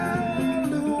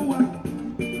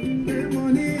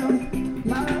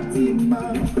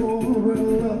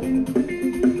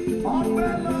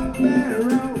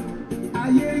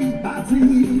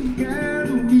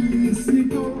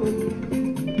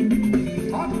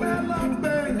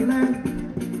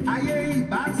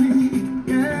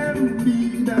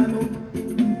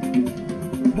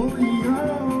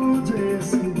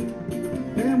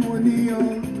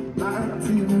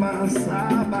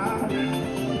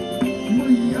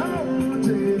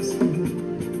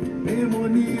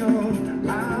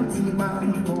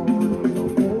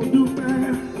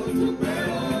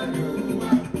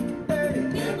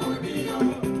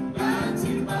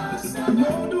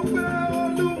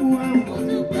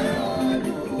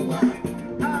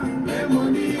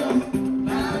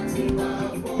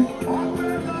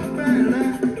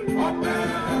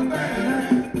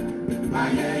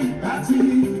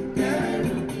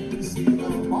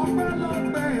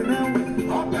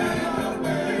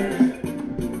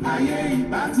ayé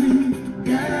ìbá ti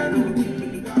kẹ́rù mi.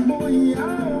 Mo yá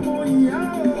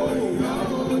o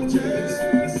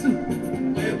Jésù,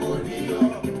 pé mo ní ọ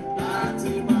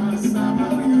láti máa sábà.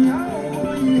 Mo yá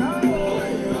o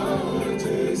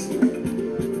Jésù,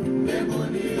 pé mo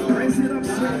ní ọ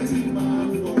láti máa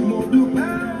fọ́. Mo dúpẹ́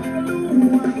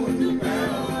Olúwa,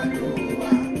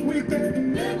 wípé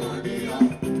pé mo ní ọ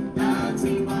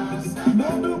láti máa sábà. Mo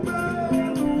dúpẹ́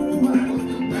Olúwa,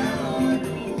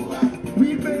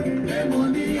 wípé pé mo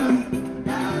ní ọ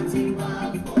láti máa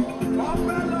fọ́.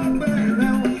 Ọpẹ́lọpẹ́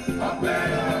rẹ,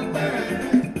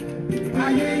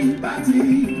 ayé ìbá ti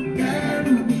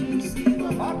kẹ́rù mi.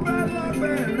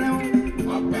 Ọpẹ́lọpẹ́ rẹ,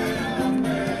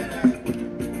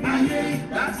 ayé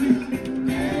ìbá ti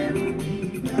kẹ́rù mi.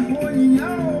 Mo yá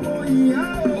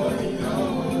o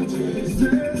Jésù,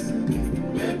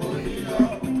 pé mo ní ọ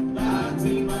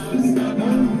láti máa sábà.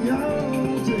 Mo yá o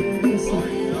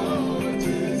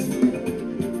Jésù,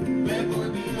 pé mo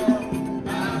ní ọ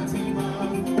láti máa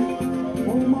fọ̀rọ̀.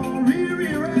 Mo mọ rírì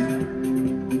rẹ,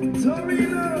 torí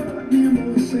náà ni mo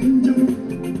ṣe ń jó.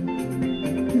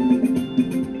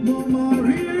 Mo mọ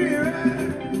rírì rẹ,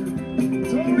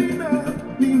 torí náà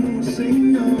ni mo ṣe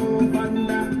ń yan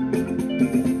bàndà.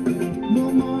 Mo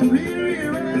mọ rírì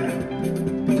rẹ,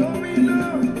 torí náà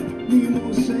ni mo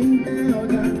ṣe ń gbé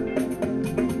ọ̀gá.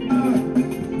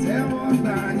 Tẹ́wọ́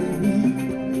gbà yìí,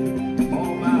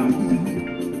 ọba mi,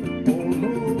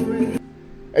 olóore.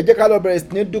 Ẹ jẹ́ ká lọ bẹ̀rẹ̀ sí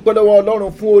ní dúpẹ́ lọ́wọ́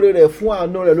Ọlọ́run fún oore rẹ̀, fún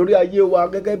àánú rẹ̀ lórí ayé wa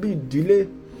gẹ́gẹ́ bí ìdílé.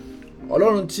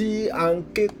 Ọlọ́run tí à ń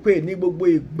ké pè ní gbogbo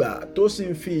ìgbà tó sì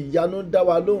ń fi ìyanu dá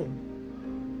wa lóhùn.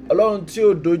 Ọlọ́run tí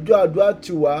ò dojú àdúrà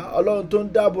tì wá, Ọlọ́run tó ń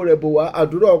dáàbò rẹ̀ bò wá.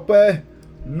 Àdúrà ọpẹ́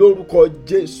lórúkọ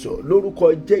Jésù, lórúkọ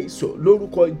Jésù,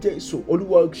 lórúkọ Jésù.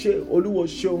 Olúwa ṣé, Olúwa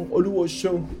ṣeun, Olúwa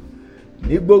ṣeun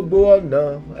ní gbogbo ọ̀nà.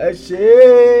 Ẹ ṣé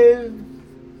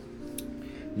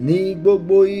ní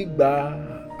gbogbo ìgbà.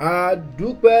 A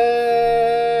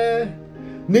dúpẹ́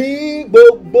ní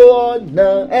gbogbo ọ̀nà.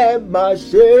 Ẹ máa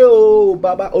ṣe o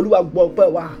bàbá. Olúwa gbọ́ ọpẹ́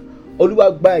wa, Olúwa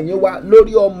gba ìyìn wa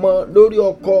lórí ọmọ, lórí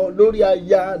ọkọ, lórí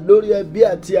aya, lórí ẹbí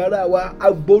àti ará wa. A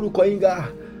gbórúkọ yín ga,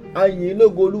 a yìn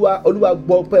lógo Olúwa. Olúwa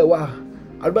gbọ́ ọpẹ́ wa.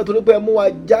 Àdúgbò tó ní pé mú wa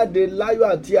jáde láyọ̀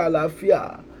àti àlàáfíà,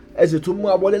 ẹ sì tún mú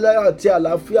wa wọlé láyọ̀ àti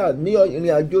àlàáfíà ní ìrìn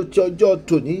àjò tí ọjọ́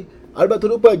tòní. Àdúgbò tó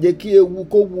ní pé jẹ́ kí ewu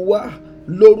kó wu wá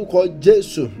lórúkọ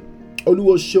Jésù.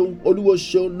 Olúwa ṣeun, Olúwa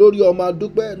ṣeun lórí ọmọ. A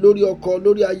dúpẹ́ lórí ọkọ,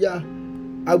 lórí aya.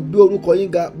 A gbé orúkọ yín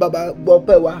ga. Bàbá gbọ́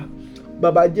ọpẹ́ wa,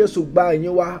 bàbá Jésù gba ìyìn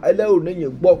wa. Ẹlẹ́rù níyìn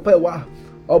gbọ́ ọpẹ́ wa.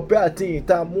 Ọpẹ́ àti ìyìn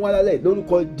tá a mú wá lálẹ́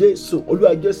lórúkọ Jésù.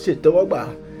 Olúwa Jésù ṣètẹ́wọ́gbà.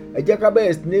 Ẹ jẹ́ ká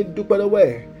bẹ̀rẹ̀ sí ní dúpẹ́ lọ́wọ́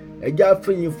ẹ̀. Ẹ jẹ́ á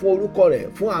fi ìyìn fún orúkọ rẹ̀,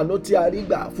 fún àánú tí a rí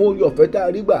gbà, fún oore ọ̀fẹ́ tá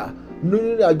a rí gbà nínú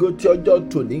ìrìn àjò tí ọjọ́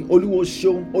tòní. Olúwa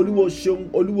ṣeun, Olúwa ṣeun,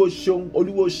 Olúwa ṣeun,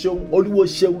 Olúwa ṣeun, Olúwa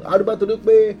ṣeun. Àdúgbò tó ní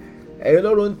pé ẹ̀yin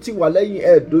Ọlọ́run tì wá lẹ́yìn,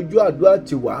 ẹ̀ dojú àdúrà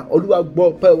tì wá. Olúwa gbọ́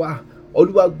ọpẹ́ wa,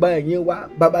 Olúwa gba ìyìn wa.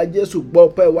 Bàbá Jésù gbọ́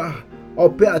ọpẹ́ wa.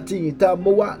 Ọpẹ́ àti ìyìn tá a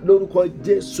mú wá lórúkọ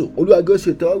Jésù. Olúwa gbé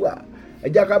ṣètẹ́wọ́gbà. Ẹ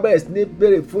jẹ́ ká bẹ̀rẹ̀ sí ní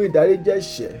béèrè fún ìdáríjì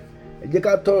ẹ̀ṣẹ̀. Ẹ jẹ́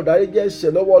ká tọrọ ìdáríjì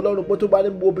ẹ̀ṣẹ̀ lọ́wọ́ Ọlọ́run pé tó bá ní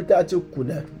gbogbo bí tá a ti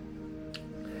kùnà,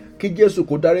 kí Jésù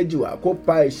kó dáríjì wá, kó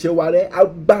pa ẹ̀ṣẹ̀ wa rẹ́.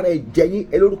 Agbára ẹ̀jẹ̀ yín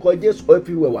lórúkọ Jésù ó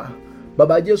fi wẹ̀ wá.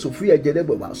 Bàbá Jésù fi ẹ̀jẹ̀ rẹ̀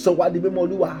wẹ̀ wá, sọ wá di mímọ́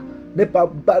Olúwa. Nípa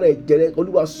agbára ẹ̀jẹ̀ rẹ̀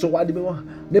Olúwa sọ wá di mímọ́.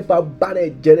 Nípa agbára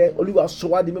ẹ̀jẹ̀ rẹ̀ Olúwa sọ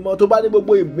wá di mímọ́. Tó bá ní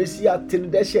gbogbo ìmísí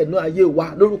àtinúdẹ́ṣẹ̀ náà ayé wa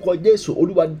lórúkọ Jésù,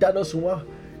 Olúwa dáná sun wọ́n.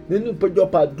 Nínú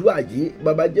ìpéjọpọ̀ àdúrà yìí,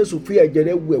 bàbá Jésù fi ẹ̀jẹ̀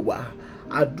rẹ̀ wẹ̀ wá.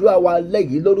 Àdúrà wa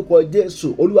lẹ́yìn lórúkọ Jésù,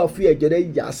 Olúwa fi ẹ̀jẹ̀ rẹ̀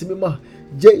yà sí mímọ́.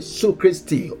 Jésù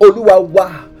Kristi Olúwa wa.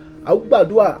 Àwọn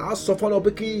gbàdúrà á sọ fún ọ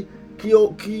pé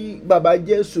kí bàbá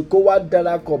Jésù kó wá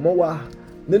darapọ̀ mọ́ wa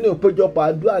nínú ìpéjọpọ̀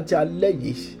àdúrà àti alẹ́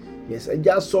yìí. Yes, ẹ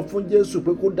jẹ́ á sọ fún Jésù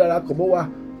pé kó darapọ̀ mọ́ wa,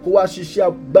 kó wá ṣiṣẹ́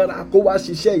agbára, kó wá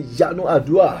ṣiṣẹ́ ìyanu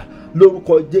àdúrà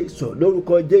lórúkọ Jésù,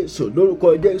 lórúkọ Jésù, lórúkọ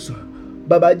Jésù.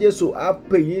 Bàbá Jésù á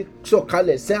pè yín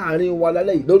sọ̀kalẹ̀ sí àárín wa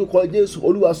lálẹ́ yìí lórúkọ Jésù.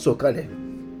 Olúwa sọ̀kalẹ̀.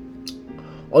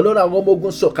 Ọlọ́run àwọn ọmọ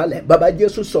ogun sọ̀kalẹ̀. Bàbá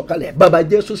Jésù sọ̀kalẹ̀. Bàbá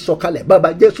Jésù sọ̀kalẹ̀. Bàbá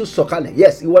Jésù sọ̀kalẹ̀.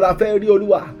 Yes, ìwọ la fẹ́ rí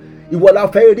Olúwa. Ìwọ la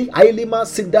fẹ́ rí. Àìlímà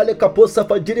sídálẹ̀ kapo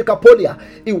sáfàjírí kapólìà.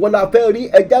 Ìwọ la fẹ́ rí.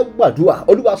 Ẹ jẹ́ gbàdúrà.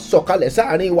 Olúwa sọ̀kalẹ̀ sí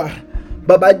àárín wa.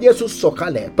 Bàbá Jésù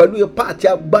sọ̀kalẹ̀ pẹ̀lú ipá àti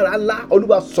agbára ńlá.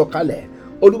 Olúwa sọ̀kalẹ̀.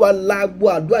 Olúwa lágbo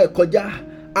àdúrà ìkọjá.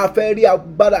 A fẹ́ rí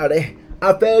agbára rẹ̀.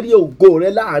 A fẹ́ rí ògo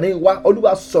rẹ̀ láàrin wa.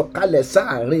 Olúwa sọ̀kalẹ̀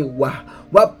sáàrin wa.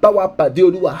 Wá bá wa pàdé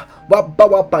Olúwa. Wá bá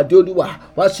wa pàdé Olúwa.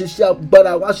 Wá ṣiṣẹ́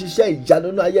agbára. Wá ṣiṣẹ́ ìyanu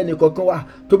nínú ayé ẹnìkọ̀ọ̀kan wa.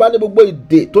 Tó bá ní gbogbo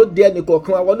ìdè tó di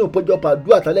ẹnìkọ̀ọ̀kan wa wọnú ìpéjọpọ̀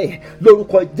àdúrà tálẹ̀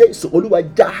lórúkọ Jésù. Olúwa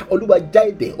já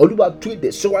ìdè. Olúwa tú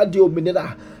ìdè sọ wá di òmìnira.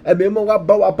 Ẹ̀mí mọ́ wá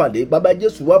bá wa pàdé. Bàbá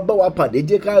Jésù wá bá wa pàdé.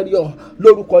 Jẹ́ ká rí ọ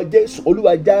lórúkọ Jésù.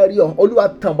 Olúwa já rí ọ. Olúwa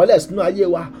tàn mọ́lẹ̀ sínú ayé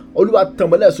wa. Olúwa tàn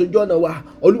mọ́lẹ̀ sójú ọ̀nà wa.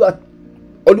 Olúwa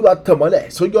Olúwa tàn mọ́lẹ̀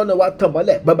sójú ọ̀nà wa, tàn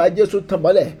mọ́lẹ̀ bàbá Jésù, tàn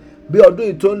mọ́lẹ̀ bí ọdún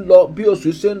yìí tó ń lọ, bí oṣù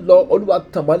ṣe ń lọ. Olúwa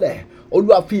tàn mọ́lẹ̀,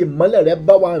 Olúwa fi ìmọ́lẹ̀ rẹ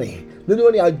bá wa rìn nínú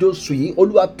ìrìn àjò oṣù yìí.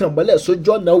 Olúwa tàn mọ́lẹ̀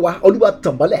sójú ọ̀nà wa, Olúwa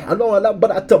tàn mọ́lẹ̀, Ọlọ́run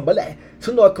alágbára tàn mọ́lẹ̀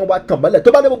sínú ọkàn wa, tàn mọ́lẹ̀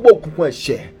tó bá ní gbogbo òkùnkùn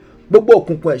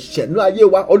ẹ̀ṣẹ̀ nínú ayé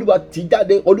wa. Olúwa tì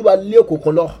jáde, Olúwa lé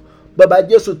òkùnkùn lọ. Bàbá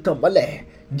Jésù tàn mọ́lẹ̀,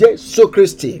 Jésù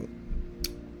Kristi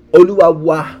Olúwa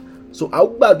wa. So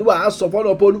àwọn gbàdúrà á sọ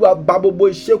fọ́nà pé Olúwa bà gbogbo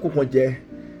iṣẹ́ òkùnkùn jẹ́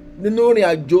nínú ìrìn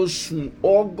àjò oṣù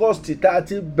August tá a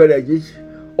ti bẹ̀rẹ̀ yìí.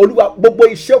 Olúwa gbogbo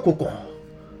iṣẹ́ òkùnkùn,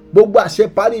 gbogbo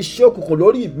àṣeparí iṣẹ́ òkùnkùn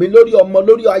lórí mi, lórí ọmọ,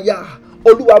 lórí aya,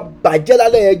 Olúwa bàjẹ́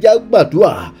lálẹ́ ẹ jẹ́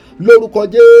gbàdúrà lórúkọ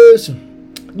Jésù,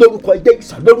 lórúkọ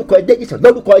Jésù, lórúkọ Jésù,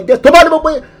 lórúkọ Jésù. Tó bá ní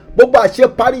gbogbo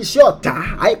àṣeparí iṣẹ́ ọ̀tá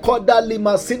àìkọ́dá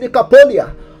lima síníkà pólíà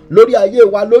lórí ayé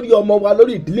wa, lórí ọmọ wa,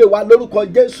 lórí ìdílé wa, lórúkọ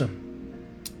Jésù.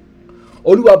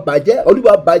 Olúwa bàjẹ́,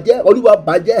 Olúwa bàjẹ́, Olúwa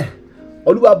bàjẹ́.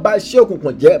 Olúwa bà iṣẹ́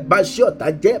òkùnkùn jẹ́, bà iṣẹ́ ọ̀tá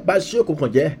jẹ́, bà iṣẹ́ òkùnkùn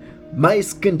jẹ́. My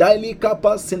skin daily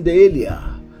kappa sindelia.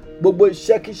 Gbogbo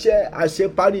iṣẹ́kíṣẹ́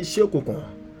àṣeparí iṣẹ́ òkùnkùn,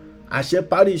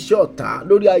 àṣeparí iṣẹ́ ọ̀tá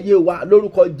lórí ayé wa,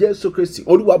 lórúkọ Jésù Kristi.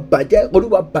 Olúwa bàjẹ́,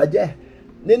 Olúwa bàjẹ́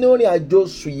nínú ìrìn àjò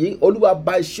oṣù yìí. Olúwa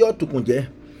bà iṣẹ́ òkùnkùn jẹ́,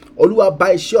 Olúwa bà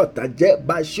iṣẹ́ ọ̀tá jẹ́,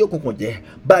 bà iṣẹ́ òkùnkùn jẹ́,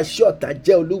 bà iṣẹ́ ọ̀tá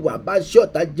jẹ́ Olúwa, bà iṣẹ́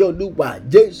ọ̀tá jẹ́ Olúwa,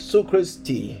 Jésù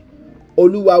Kristi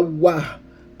Olúwa wa.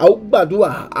 A ó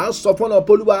gbàdúrà, a sọ fọ́nà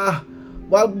pé Olúwa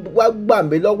wá gbà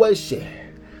mí lọ́wọ́ ẹ̀ṣẹ̀,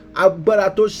 agbára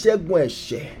tó ṣẹ́gun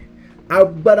ẹ̀ṣẹ̀,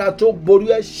 agbára tó borí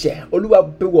ẹ̀ṣẹ̀. Olúwa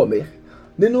bí wọ̀ mí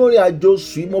nínú ìrìn àjò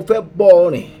oṣù yìí. Mo fẹ́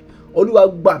bọ́ rìn, Olúwa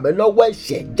gbà mí lọ́wọ́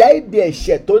ẹ̀ṣẹ̀, já ìdè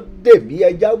ẹ̀ṣẹ̀ tó dè mí.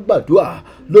 Ẹja gbàdúrà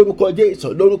lórúkọ Jésù,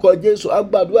 lórúkọ Jésù. A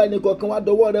gbàdúrà ẹnì kọ̀ọ̀kan wá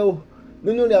dọwọ́ rẹ o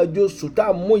nínú ìrìn àjò oṣù tá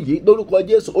a mú yìí, lórúkọ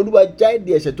Jésù. Olúwa já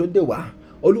ìdè ẹ̀ṣẹ̀ tó dè wá,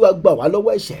 Olúwa gbà wá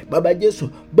lọ́wọ́ ẹ̀ṣẹ̀. Bàbá Jésù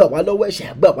gbà wá lọ́wọ́ ẹ̀ṣẹ̀,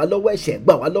 gbà wá lọ́wọ́ ẹ̀ṣẹ̀,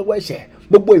 gbà wá lọ́wọ́ ẹ̀ṣẹ̀.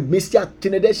 Gbogbo ìmísí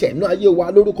àtinúdẹ́ṣẹ̀ nínú ayé wa,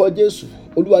 lórúkọ Jésù.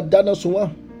 Olúwa dáná sun wọ́n.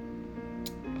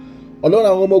 Ọlọ́run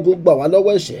àwọn ọmọ ogun gbà wá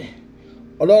lọ́wọ́ ẹ̀ṣẹ̀,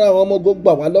 Ọlọ́run àwọn ọmọ ogun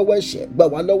gbà wá lọ́wọ́ ẹ̀ṣẹ̀, gbà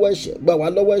wá lọ́wọ́ ẹ̀ṣẹ̀, gbà wá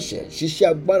lọ́wọ́ ẹ̀ṣẹ̀. Ṣiṣẹ́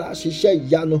agbára, ṣiṣẹ́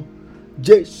ìyanu,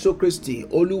 Jésù Kristi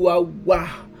Olúwa wa.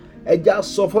 Ẹja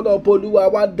sọ fọ́nà pé Olúwa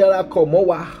wá darapọ̀ mọ́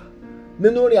wa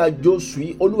nínú ìrìn àjò oṣù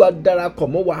yìí. Olúwa darapọ̀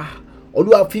mọ́ wa,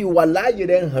 Olúwa fi ìwà láàyè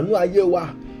rẹ hàn nínú ayé wa,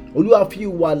 Olúwa fi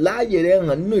ìwà láàyè rẹ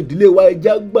hàn nínú ìdílé wa.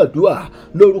 Ẹja gbàdúrà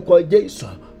lórúkọ Jésù,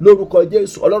 lórúkọ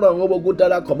Jésù. Ọlọ́run àwọn ọmọ ogun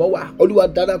darapọ̀ mọ́ wa, Olúwa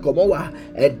darapọ̀ mọ́ wa.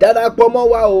 Ẹ darapọ̀ mọ́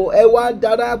wa o, ẹ wá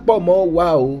darapọ̀ mọ́ wa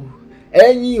o,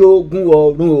 ẹ̀yin ogun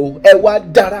ọ̀run o, ẹ wá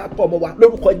darapọ̀ mọ́ wa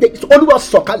lórúkọ Jésù. Olúwa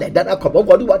sọ̀kalẹ̀ darapọ̀ mọ́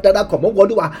wa, Olúwa darapọ̀ mọ́ wa,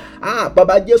 Olúwa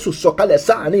bàbá Jésù sọ̀kalẹ̀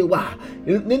sáàrin wa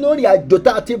nínú ìrìn àjò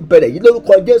tá a ti bẹ̀rẹ̀ yìí,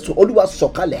 lórúkọ Jésù. Olúwa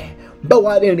sọ̀kalẹ̀, bá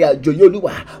wa rìnrìn àjò yìí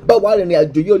Olúwa, bá wa rìnrìn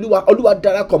àjò yìí Olúwa. Olúwa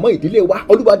darapọ̀ mọ́ ìdílé wa,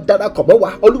 Olúwa darapọ̀ mọ́ wa.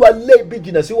 Olúwa lé ibi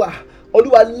jìnnà sí wa,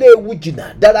 Olúwa lé ewu jìnnà,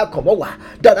 darapọ̀ mọ́ wa,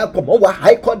 darapọ̀ mọ́ wa.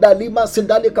 Àìkọ́dà lima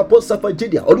sindali kapo safa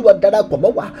jìnnà. Olúwa darapọ̀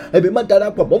mọ́ wa, ẹ̀mí máa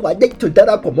darapọ̀ mọ́ wa, jẹ́ tó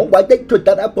darapọ̀ mọ́ wa, jẹ́ tó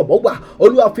darapọ̀ mọ́ wa.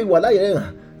 Olúwa fi ìwà láàyè rẹ̀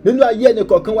hàn nínú ayé ẹnì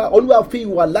kọ̀ọ̀kan wa. Olúwa fi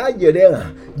ìwà láàyè rẹ̀ hàn,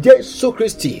 Jésù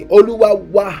Kristi Olúwa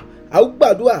wa. A ó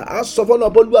gbàdúrà, a sọ fọ́nà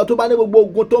pé Olúwa tó bá ní gbogbo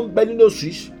ogun tó ń bẹ nínú oṣù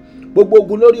yìí, gbogbo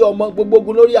ogun lórí ọmọ, gbogbo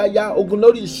ogun lórí aya, ogun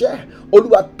lórí iṣẹ́,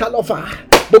 Olúwa ta lọ́fà.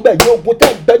 Gbogbo ẹ̀yin ogun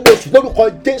tẹ́ ń bẹ nínú oṣù, lórúkọ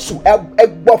Jésù ẹ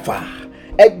gbọ́fà,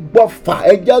 ẹ gbọ́fà.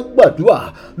 Ẹ jẹ́ gbàdúrà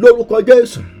lórúkọ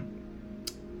Jésù,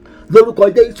 lórúkọ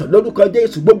Jésù, lórúkọ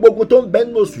Jésù. Gbogbo ogun tó ń bẹ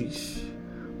nínú oṣù yìí,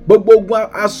 gbogbo ogun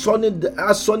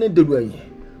asọ́nidèrò ẹ̀yìn,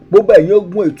 gbogbo ẹ̀yin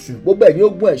ogun ètù, gbogbo ẹ̀yin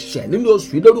ogun ẹ̀ṣẹ̀ nínú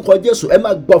oṣù yìí, lórúkọ Jésù ẹ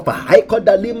máa gbọ́fà.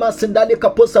 Àìkọ́dà lima sindali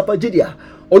kapo safa jìnnà.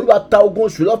 Olúwa ta ogun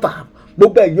oṣù lọ́fà.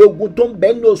 Gbogbo ẹ̀yin ogun tó ń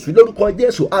bẹ nínú oṣù yìí, lórúkọ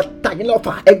Jésù àtàyìn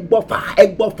lọ́fà. Ẹ gbọ́fà, ẹ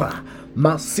gbọ́fà.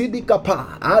 Masidi kapa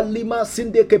alima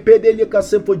sinde kepedele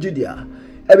kasefo jìnnà.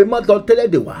 Ẹ̀mí máa lọ tẹ́lẹ̀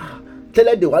dè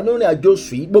wá nínú ìrìn àjò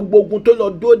oṣù yìí. Gbogbo ogun tó lọ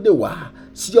dúró dè wá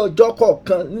sí ọjọ́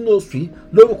kọ̀ọ̀kan nínú oṣù yìí,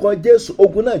 lórúkọ Jésù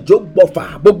ogun náà jó gbọ́fà.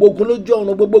 Gbogbo ogun lójú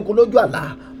ọ̀run, gbogbo ogun lójú àlá,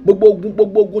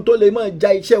 gbogbo ogun tó lè máa ja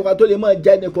iṣẹ́ wa, tó lè máa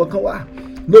ja ẹnì kọ̀ọ̀kan wa,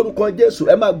 lórúkọ Jésù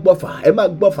ẹ máa gbọ́fà, ẹ máa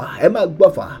gbọ́fà, ẹ máa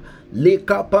gbọ́fà.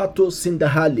 Lekapato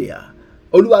sindahalia.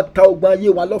 Olúwa ta ogun ayé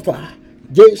wa lọ́fà,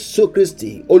 Jésù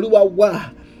Kristi Olúwa wa.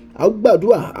 A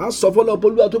gbàdúrà, a sọ fọ́nà pé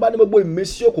Olúwa tó bá ní gbogbo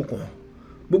ìmísí òkùnkùn,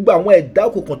 gbogbo àwọn ẹ̀dá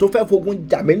òkùnkùn tó fẹ́ fogun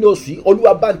jà mí ní oṣù yìí,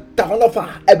 Olúwa bá ń ta wọn lọ́fà.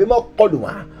 Ẹ̀mí mọ́ kọlù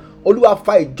wọn, Olúwa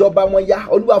fa ìjọba wọn ya,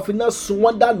 Olúwa fi iná sun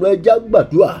wọn dànù. Ẹ jẹ́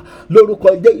gbàdúrà lórúkọ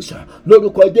Jésù,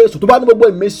 lórúkọ Jésù. Tó bá ní gbogbo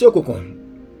ìmísí òkùnkùn,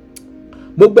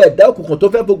 gbogbo ẹ̀dá òkùnkùn tó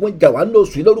fẹ́ fogun jà wá ní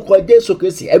oṣù yìí, lórúkọ Jésù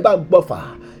Kristi ẹ bá ń gbọ́fà.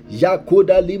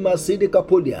 Yakoda lima sidika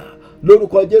polia.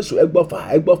 Lórúkọ Jésù ẹ gbọ́fà,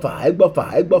 ẹ gbọ́fà, ẹ gbọ́fà,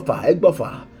 ẹ gbọ́fà, ẹ gbọ́fà.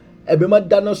 Ẹ̀mí máa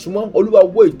dáná sun wọn. Olúwa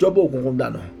wó ìjọba òkùnkùn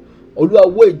dànù, Olúwa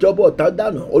wó ìjọba ọ̀tá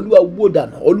dànù, Olúwa wó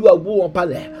dànù, Olúwa wó wọn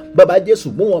palẹ̀. Bàbá Jésù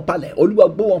wó wọn palẹ̀, Olúwa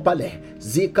wó wọn palẹ̀.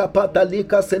 Zika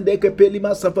patalika sendeke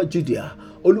pelima safa judea.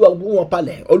 olúwa wó wọn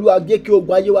palẹ̀, olúwa jẹ́ kí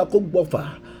ogun ayé wa kó gbọ̀fà.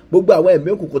 Gbogbo àwọn ẹ̀mí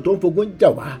òkùnkùn tó ń fogun jà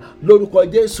wá lórúkọ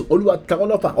Jésù, olúwa ta wọ́n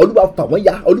lọ́fà, olúwa fà wọ́n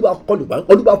ya, olúwa kọlù wọ́n,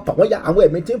 olúwa fà wọ́n ya. Àwọn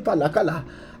ẹ̀mí tí ń fà lákàlà,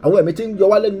 àwọn ẹ̀mí tí ń yọ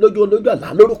wá lẹ́nu lójú àlá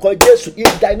lórúkọ Jésù,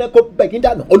 idà iná kó bẹ̀ yín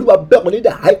dànù, olúwa bẹ̀ wọ́n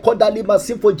nídà. àìkọ́dálí máa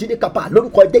sí fún jíní kápá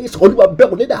lórúkọ Jésù, olúwa bẹ̀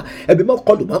wọ́n nídà. ẹ̀mí mọ́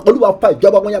kọlù wọ́n, olúwa fa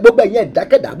ìjọba wọn ya. Gbogbo ẹ̀yin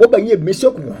ẹ̀dákẹ́dá, gbogbo ẹ̀yin ẹ̀mí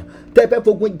sókùn tẹ́ fẹ́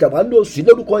fogun jà wá lóṣù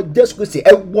lórúkọ Jésù Kristi,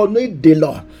 ẹ wọnú ìdè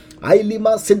lọ.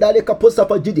 àìlímà sindale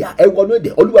kaposafa jìdìá, ẹ wọnú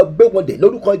ìdè, olúwa gbé wọn dè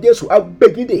lórúkọ Jésù,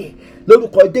 agbégídè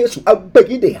lórúkọ Jésù,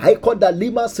 agbégídè. àìkọ́dà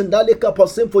lima sindale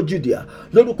kaposinfo jìdìá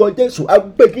lórúkọ Jésù,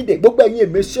 agbégídè. Gbogbo ẹ̀yin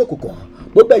ẹ̀mí sókùn,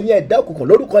 gbogbo ẹ̀yin ẹ̀dá òkùnkùn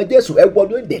lórúkọ Jésù, ẹ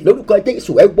wọnú ìdè lórúkọ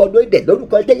Jésù, ẹ wọnú ìdè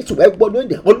lórúkọ Jésù, ẹ wọnú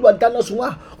ìdè. olúwa dáná sun wá,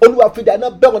 olúwa fi dáná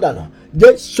bẹ́ wọn dànù.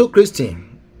 Jésù Kristi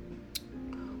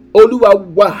olúwa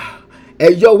wá, ẹ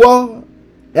yọwọ́,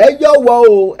 ẹ yọwọ́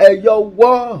o, ẹ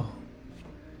yọwọ́,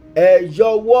 ẹ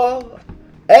yọwọ́,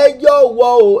 ẹ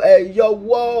yọwọ́ o, ẹ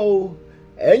yọwọ́ o,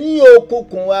 ẹ̀yin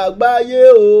òkùnkùn àgbáyé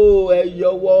o, ẹ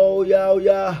yọwọ́ óyá,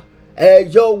 ẹ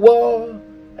yọwọ́,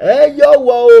 ẹ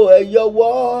yọwọ́ o, ẹ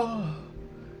yọwọ́,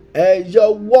 ẹ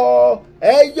yọwọ́,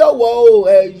 ẹ yọwọ́ o,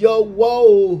 ẹ yọwọ́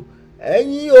o,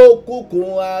 ẹ̀yin òkùnkùn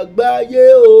àgbáyé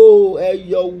o, ẹ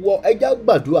yọwọ́. ẹ já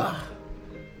gbàdúrà,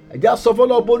 ẹ já sọ fún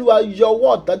Ọlọ́run, olúwa yọwọ́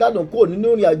ọ̀tá dànù kúrò nínú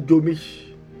ìrìn àjò mi.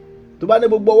 Tó bá ní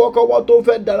gbogbo ọwọ́kọ́wọ́ tó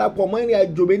fẹ́ darapọ̀ mọ́ ìrìn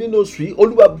àjò mi nínú oṣù yìí,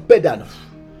 olúwa bẹ́ dànù.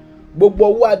 Gbogbo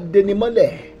ọwọ́ adẹnimọ́lẹ̀,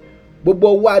 gbogbo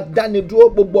ọwọ́ adánidúró,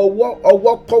 gbogbo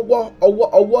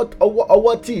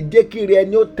ọwọ́ tí ìdékiri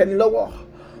ẹni ó tẹni lọ́wọ́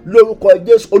lórúkọ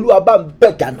Jésù, olúwa bá ń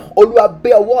bẹ́ dànù. Olúwa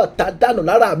bẹ́ ọwọ́ ọ̀tá dànù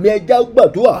lára mi. ẹ jẹ́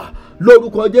gbàdúrà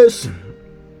lórúkọ Jésù.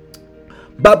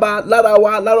 Bàbá, lára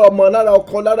wa, lára ọmọ, lára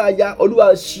ọkọ, lára aya, olúwa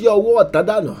ṣí ọwọ́ ọ̀tá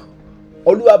dànù.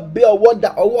 Olúwa bẹ́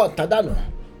ọwọ́ ọ̀tá dànù.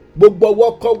 Gbogbo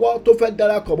ọwọ́kọ́wọ́ tó fẹ́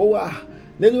darapọ̀ mọ́ wa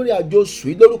nínú ìrìn àjò oṣù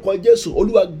yìí lórúkọ Jésù,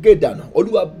 olúwa gé dànù,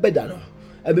 olúwa bẹ́ dànù.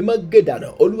 ẹ̀mí mọ́ gé dànù,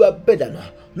 olúwa bẹ́ dànù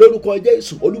lórúkọ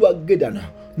Jésù, olúwa gé dànù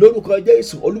lórúkọ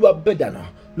Jésù, olúwa bẹ́ dànù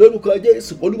lórúkọ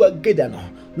Jésù, olúwa gé dànù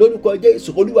lórúkọ Jésù,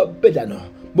 olúwa bẹ́ dànù.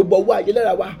 Gbogbo ọwọ́ ayé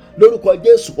lára wa lórúkọ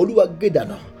Jésù, olúwa gé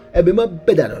dànù. ẹ̀mí mọ́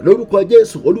bẹ́ dànù lórúkọ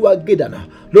Jésù, olúwa gé dànù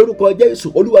lórúkọ Jésù,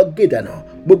 olúwa gé dànù.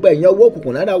 Gbogbo ẹ̀yin ọwọ́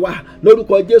òkùnkùn lára wa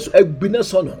lórúkọ Jésù, ẹ gbiná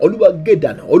sọnù, olúwa gé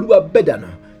dànù, olúwa bẹ́ dànù.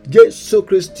 Jésù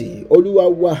Kristi olúwa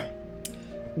wa.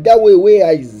 Dáwọ́ ìwé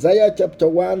Isaiah chapter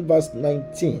 1 verse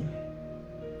 19.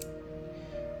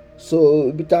 So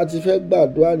ibi tá a ti fẹ́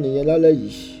gbàdúrà nìyẹn lálẹ́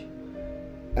yìí.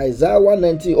 Isaiah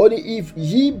 1:19 ó ní, if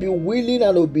ye be willing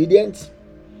and obedient,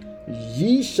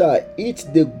 ye shall eat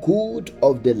the good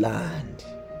of the land.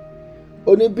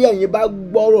 Ó ní bí ẹ̀yin bá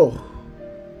gbọ́rọ̀,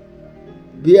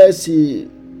 bí ẹ sì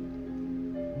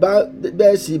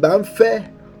bá ń fẹ́,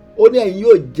 ó ní ẹ̀yin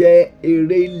yóò jẹ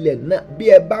èrè ilẹ̀ náà. Bí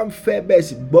ẹ bá ń fẹ́ bẹ́ẹ̀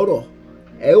sì gbọ́rọ̀,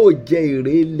 ẹ yóò jẹ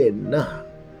èrè ilẹ̀ náà.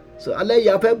 So alẹ́ yìí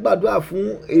a fẹ́ gbàdúrà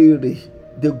fún èrè,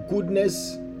 the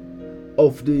goodness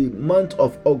of the month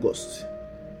of August.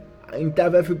 Níta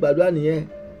fẹ́ fi gbàdúrà nìyẹn.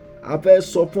 A fẹ́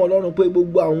sọ fún Ọlọ́run pé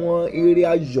gbogbo àwọn èrè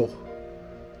ayọ̀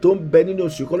tó ń bẹ nínú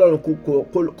oṣù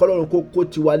kọ́lọ́run kó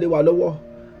ti wá lé wa lọ́wọ́.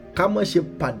 Ká má ṣe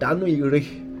pàdánù èrè,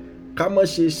 ká má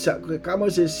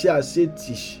ṣe ṣe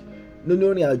àṣetì nínú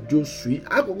ìrìn àjò oṣù yìí.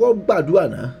 Àkọ́kọ́ gbàdúrà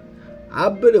náà, a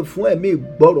béèrè fún ẹ̀mí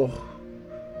ìgbọ́rọ̀.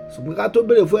 Ṣùgbọ́n ká tó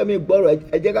béèrè fún ẹ̀mí ìgbọ́rọ̀,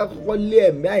 ẹ jẹ́ ká kọ́kọ́ lé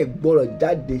ẹ̀mí àìgbọ́rọ̀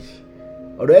jáde.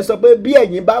 Ọ̀rọ̀ ẹ sọ pé bí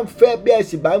ẹ̀yin bá ń fẹ́, bí ẹ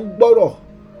sì bá ń gbọ́rọ̀,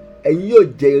 ẹ̀yin yóò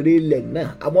jẹ èrè ilẹ̀ náà.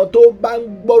 Àwọn tó bá ń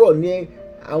gbọ́rọ̀ ni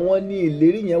àwọn ní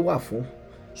ìlérí yẹn wà fún.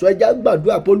 So ẹ jẹ́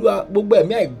gbàdúrà pé olúwa, gbogbo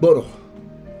ẹ̀mí àìgbọ́rọ̀,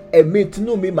 ẹ̀mí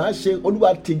tinú mi máa ṣe, olúwa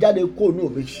tì jáde kó nù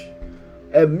mí.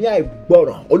 Ẹ̀mí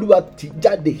àìgbọ́rọ̀, olúwa tì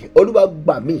jáde, olúwa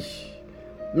gbà mí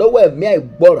lọ́wọ́ ẹ̀mí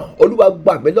àìgbọ́rọ̀, olúwa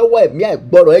gbà mí lọ́wọ́ ẹ̀mí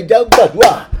àìgbọ́rọ̀. Ẹ jẹ́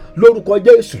gbàdúrà lórúkọ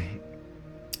Jésù.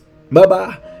 Bàbá,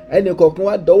 ẹnì kọ̀ọ̀kan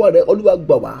wá dọ́wọ́ rẹ, olúwa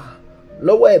gbà wá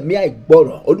lọ́wọ́ ẹ̀mí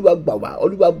àìgbọ́rọ̀, olúwa gbà wá,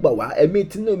 olúwa gbà wá. Ẹ̀mí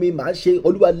tinú mi máa ṣe,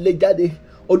 olúwa lé jáde,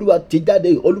 olúwa tì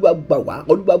jáde, olúwa gbà wá,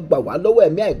 olúwa gbà wá lọ́wọ́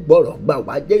ẹ̀mí àìgbọ́rọ̀. Gbà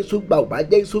wá Jésù, gbà wá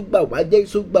Jésù, gbà wá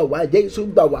Jésù, gbà wá Jésù,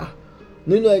 gbà wá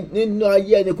nínú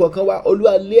ayé ẹnì kọ̀ọ̀kan wá.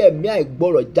 Olúwa lé ẹ̀mí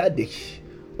àìgbọ́rọ̀ jáde,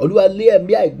 olúwa lé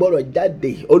ẹ̀mí àìgbọ́rọ̀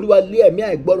jáde, olúwa lé ẹ̀mí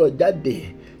àìgbọ́rọ̀ jáde.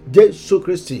 Jésù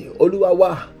Kristi olúwa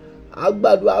wa.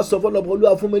 Agbàdúrà sọ fún Ọlọ́run,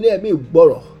 olúwa fún mi ní ẹ̀mí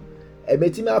ìgbọ́rọ̀, ẹ̀mí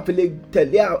tí máa fi lè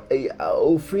tẹ̀lé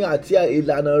òfin àti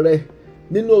ìlànà rẹ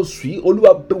nínú oṣù yìí.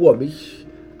 Olúwa bẹ̀ wọ̀ mí.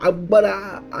 Agbára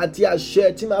àti àṣẹ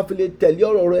tí máa fi lè tẹ̀lé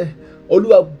ọ̀rọ̀ rẹ,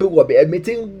 olúwa bẹ̀ wọ̀ mí. Ẹ̀mí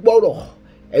tí ń gbọ́rọ̀,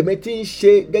 ẹ̀mí tí ń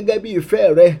ṣe gẹ́gẹ́ bí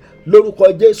ìfẹ́ rẹ lórúkọ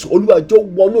Jésù, olúwa jọ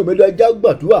wọnú mi lọ. Ẹ jẹ́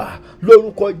gbàdúrà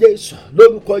lórúkọ Jésù,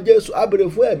 lórúkọ Jésù. A béèrè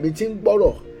fún ẹ̀mí tí ń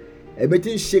gbọ́rọ̀, ẹ̀mí tí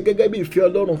ń ṣe gẹ́gẹ́ bí ìfẹ́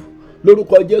Ọlọ́run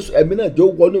lórúkọ Jésù. Ẹ̀mí náà jọ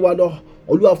wọnú wa lọ.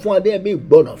 Olúwa fún wa ní ẹ̀mí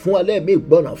ìgbọ́rọ̀, fún wa ní ẹ̀mí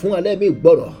ìgbọ́rọ̀, fún wa ní ẹ̀mí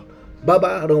ìgbọ́rọ̀ bàbá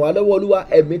ràn wá lọ́wọ́ olúwa,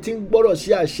 ẹ̀mí tí ń gbọ́rọ̀ sí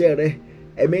àṣẹ rẹ,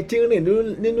 ẹ̀mí tí ń rìn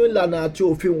nínú ìlànà àti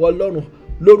òfin wọn lọ́rùn,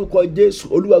 lórúkọ Jésù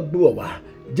olúwa gbé wọ̀ wá.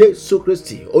 Jésù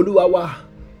Kristi olúwa wa,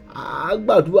 a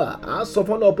gbàdúrà, a sọ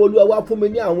fún ọ̀nà pé olúwa wá fún mi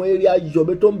ní àwọn eré ayọ̀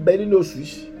mi tó ń bẹ nínú oṣù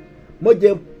yìí. Mo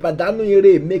jẹ́ pàdánù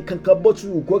eré mi kankan bó ti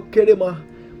wù kó kéré mọ́.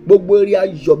 Gbogbo eré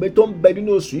ayọ̀ mi tó ń bẹ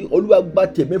nínú oṣù yìí, olúwa gba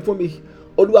tèmi fún mi.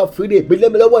 Olúwa fìdí ìpínlẹ̀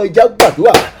mi lọ́wọ́, ìjà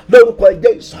gbàdúrà lórúkọ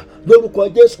Jésù, lórúkọ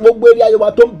Jésù. Gbogbo eré ayọ̀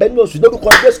wa tó ń bẹ nínú oṣù yìí, lórúkọ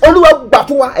Jésù olúwa gbà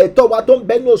fún wa. Ẹ̀tọ́ wa tó ń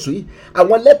bẹ nínú oṣù yìí,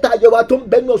 àwọn lẹ́tà ayọ̀ wa tó ń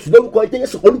bẹ nínú oṣù yìí, lórúkọ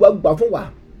Jésù olúwa gbà fún wa.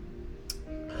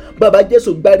 Bàbá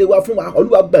Jésù gbáre wa fún wa,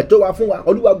 olúwa gbẹ̀tọ́ wa fún wa,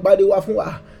 olúwa gbáre wa fún wa.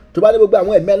 Tó bá ní gbogbo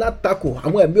àwọn ẹ̀mí alátakò,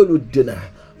 àwọn ẹ̀mí olùdènà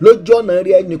lójú ọ̀nà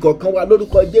eré ẹnì kọ̀ọ̀kan wa,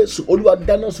 lórúkọ Jésù olúwa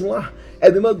dáná sun wa.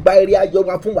 Ẹ̀mí mọ́ gba eré ayọ̀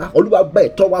wa fún wa, olúwa gba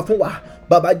ẹ̀tọ́ wa fún wa.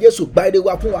 Bàbá Jésù gba eré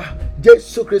wa fún wa.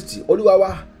 Jésù Kristi olúwa wa.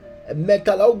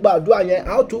 Mẹ́tàlá ó gba àdúrà yẹn,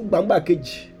 a ó tún gbàǹgbà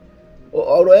kejì.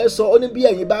 Ọ̀rọ̀ ẹ sọ, ó ní bí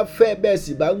ẹ̀yin bá fẹ́ bẹ́ẹ̀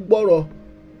sì bá ń gbọ́rọ̀,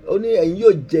 ó ní ẹ̀yin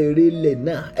yóò jẹ èrè ilẹ̀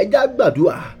náà. Ẹ já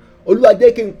gbàdúrà, olúwa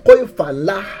jẹ́ kí n kó ìfà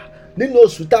ńlá nínú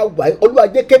oṣù tá a wà yìí, olúwa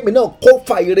jẹ́ kí èmi náà kó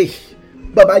fà ire.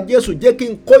 Bàbá Jésù jẹ́ kí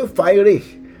n kó ìfà ire.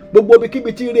 Gbogbo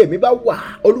ibikíbi tí ire mi bá wà,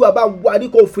 olúwa bá wà ní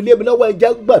kò fi lé mi lọ́wọ́. Ẹ já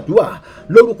gbàdúrà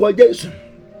lórúkọ Jésù,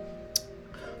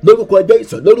 lórúkọ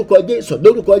Jésù, lórúkọ Jésù,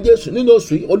 lórúkọ Jésù. Nínú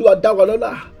oṣù yìí olúwa dá wa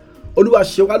lọ́lá, olúwa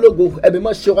ṣe wá lógo, ẹ̀mí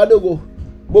mọ́ ṣe wá lógo.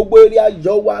 Gbogbo eré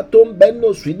ayọ̀ wa tó ń bẹ nínú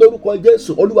oṣù yìí, lórúkọ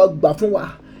Jésù olúwa gbà fún wa.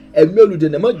 Ẹ̀mí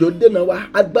olùdènà mọ́jọ́ dènà wa,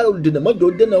 agbára olùdènà mọ́jọ́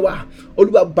dènà wa.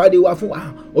 Olúwa gbáre wa fún wa,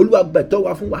 olúwa gbẹ̀tọ́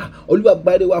wa fún wa, olúwa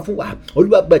gbáre wa fún wa,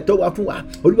 olúwa gbẹ̀tọ́ wa fún wa,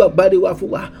 olúwa gbáre wa fún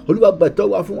wa, olúwa gbẹ̀tọ́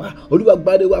wa fún wa, olúwa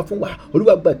gbáre wa fún wa,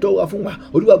 olúwa gbẹ̀tọ́ wa fún wa,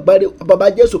 olúwa gbáre. Bàbá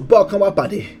Jésù bá ọkàn wa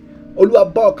pàdé, olúwa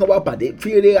bá ọkàn wa pàdé. Fi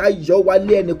eré ayọ̀ wa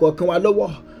lé ẹnì kọ̀ọ̀kan wa lọ́wọ́.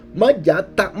 Mọ́jà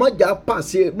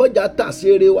tà sí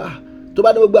eré wa. Tó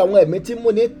bá ní gbogbo àwọn ẹ̀mí tí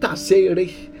mú ní tà sí eré,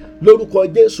 lórúkọ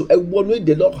Jésù ẹ wọnú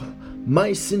ìdè lọ.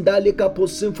 Máì síndálíkà po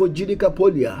sínfò jíríkà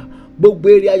pólíà. Gbogbo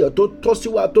eré ayọ̀ tó tọ́ sí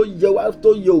wa, tó yẹ wa, tó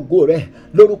yẹ ògo rẹ̀,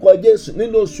 lórúkọ Jésù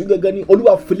nínú oṣù gẹ́gẹ́ ni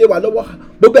olúwa fi lé wa lọ́wọ́.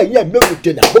 Gbogbo ẹ̀yin ẹ̀mí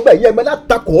olùdènà, gbogbo ẹ̀yin ẹ̀mí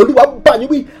alátakò, olúwa bá yín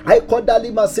wí.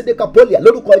 Àìkọ́dálímà síndíkà pólíà,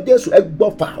 lórúkọ Jésù ẹ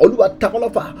gbọ́fà, olúwa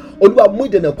takọ́lọ́fà, olúwa mú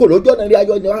ìdènà kó lójú ọ̀nà eré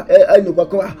ayọ̀ ẹnì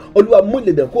kọ̀ọ̀kan wa, olúwa mú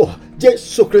ìdènà kó.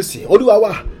 Jésù Kristi olúwa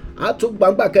wa. A tún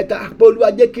gbàǹgbà kẹta pé olúwa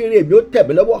jẹ́ kí ire mi ó tẹ̀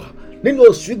mí lọ́wọ́. Nínú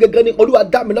oṣù gẹ́gẹ́ ni olúwa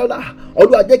dá mi lọ́lá,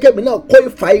 olúwa jẹ́ kẹ́mi náà kó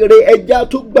ìfà ire. Ẹja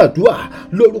tó gbàdúrà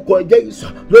lórúkọ Jésù,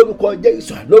 lórúkọ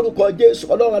Jésù, lórúkọ Jésù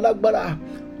ọlọ́run alágbára.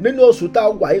 Nínú oṣù tá a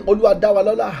wà yìí, olúwa dá wa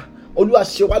lọ́lá, olúwa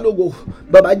ṣe wá lógo.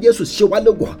 Bàbá Jésù ṣe wá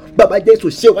lógo, bàbá Jésù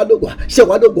ṣe wá lógo, ṣe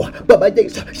wá lógo, bàbá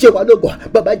Jésù ṣe wá lógo,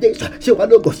 bàbá Jésù ṣe wá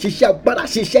lógo. Ṣiṣẹ́ agbára,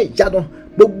 ṣiṣẹ́ ìyanu.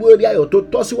 Gbogbo eré ayọ̀ tó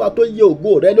tọ́ sí wa, tó yẹ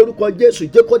ògo rẹ, lórúkọ Jésù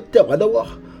jẹ́ kó tẹ̀ wá lọ́wọ́.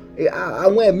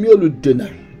 Àwọn ẹ̀mí olùdènà,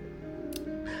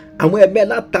 àwọn ẹ̀mí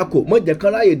alátakò, mọ̀jẹ̀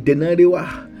kan láàyè dènà rí wa.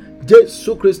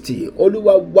 Jésù Kristi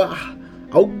olúwa wa.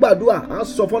 Àwọn gbàdúrà, à ń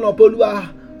sọ fọ́nà pé olúwa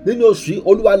nínú oṣù yìí,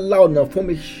 olúwa la ọ̀nà fún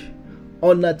mi.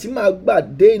 Ọ̀nà tí màá gbà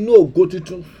dé inú ògo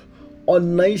tuntun,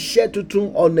 ọ̀nà iṣẹ́ tuntun,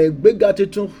 ọ̀nà ìgbéga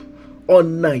tuntun,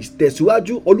 ọ̀nà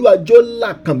ìtẹ̀síwájú, olúwa jọ̀ọ́ là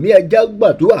kàn mí. Ẹja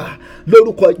gbàdúrà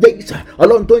lórúkọ Jésù.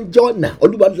 Ọlọ́run tó ń jẹ́ ọ̀nà,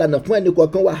 olúwa lànà fún ẹnì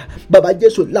kọ̀ọ̀kan wa. Bàbá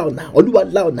Jésù la ọ̀nà, olúwa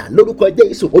la ọ̀nà lórúkọ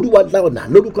Jésù, olúwa la ọ̀nà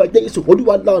lórúkọ Jésù,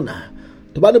 olúwa la ọ̀nà.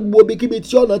 Tó bá ní gbogbo ibikíbi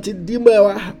tí ọ̀nà ti dí mọ́ ẹ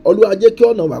wa, olúwa jẹ́ kí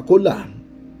ọ̀nà wa kó là.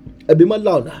 Ẹ̀mí mọ́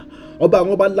la ọ̀nà, ọba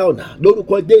àwọn ọba la ọ̀nà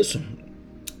lórúkọ Jésù.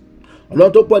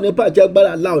 Ọlọ́run tó pọ̀ nípa àti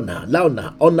agbára la ọ̀nà, la ọ̀nà,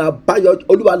 ọ̀nà àbáyọ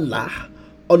olúwa là,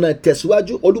 ọ̀nà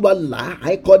ìtẹ̀síwájú olúwa là.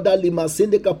 Àìkọ́dálímà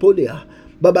síndíkà pólíà.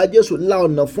 Bàbá Jésù la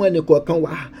ọ̀nà fún ẹnì kọ̀ọ̀kan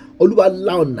wa, olúwa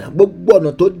la ọ̀nà. Gbogbo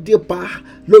ọ̀nà tó dé pa,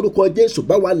 lórúkọ Jésù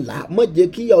bá wa là. Má jẹ́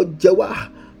kí ìyà ó jẹ wá,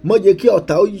 má jẹ́ kí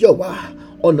ọ̀tá ó yọ̀ wá.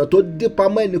 Ọ̀nà tó dé pa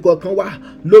mọ́ ẹnì kọ̀ọ̀kan wa,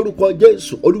 lórúkọ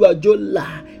Jésù olúwa jọ̀ọ́ là.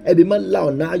 Ẹbí máa la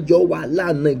ọ̀nà ayọ̀ wa, la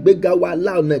ọ̀nà ìgbéga wa,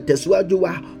 la ọ̀nà ìtẹ̀síwájú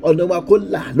wa. Ọ̀nà wa kó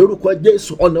là lórúkọ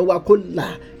Jésù, ọ̀nà wa kó là.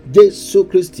 Jésù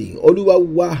Kristi olúwa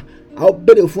wa. A ó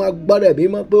béèrè fún agbára ẹ̀mí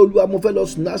mọ́ pé olúwa mo fẹ́ lọ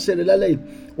sùn láṣẹ rẹ lálẹ́ yìí.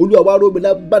 Olúwa wá ró mi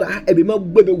lágbára, ẹ̀mí mọ́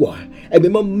gbé mi wọ̀, ẹ̀mí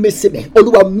mọ́ mísí mi,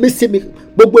 olúwa mísí mi.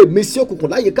 Gbogbo ìmísí òkùnkùn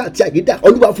láyìíká àti àyídà,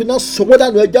 olúwa fi iná sun wọ́n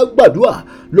dànù. Ẹja gbàdúrà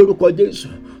lórúkọ Jésù,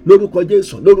 lórúkọ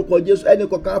Jésù, lórúkọ Jésù. Ẹnì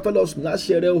kọ̀ọ̀kan fẹ́ lọ sùn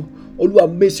láṣẹ rẹ o. Olúwa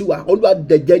mísí wa, olúwa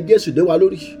dẹ̀jẹ̀ Jésù dé wa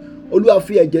lórí, olúwa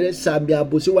fi ẹ̀jẹ̀ rẹ sàmì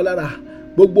ààbò sí wa lára.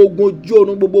 Gbogbo ogun ojú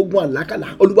oorun, gbogbo ogun àlákàlà,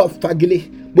 olúwa fagilé.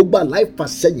 Gbogbo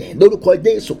àláìfàsẹ́yìn lórúkọ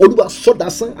Jésù, olúwa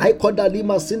sọ́dásán.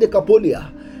 Àìkọ́dálímà síndíkà pólíà.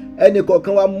 Ẹnì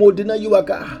kọ̀ọ̀kan wa mọ́dí náà yíwa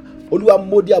ká, olúwa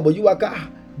mọ́dí àbọ̀ yíwa ká.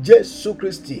 Jésù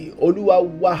Kristi olúwa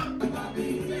wa.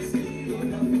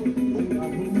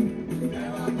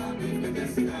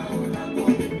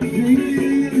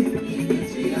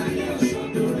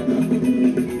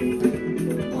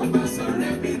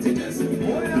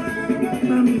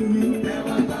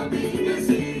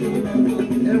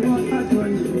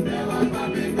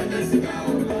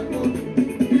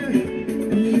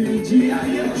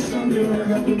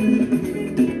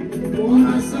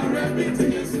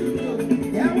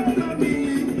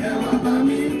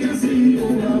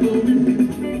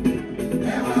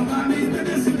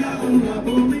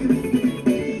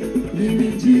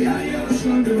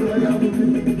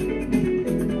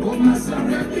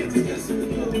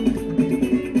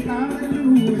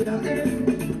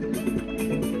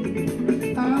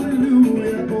 Hallelujah.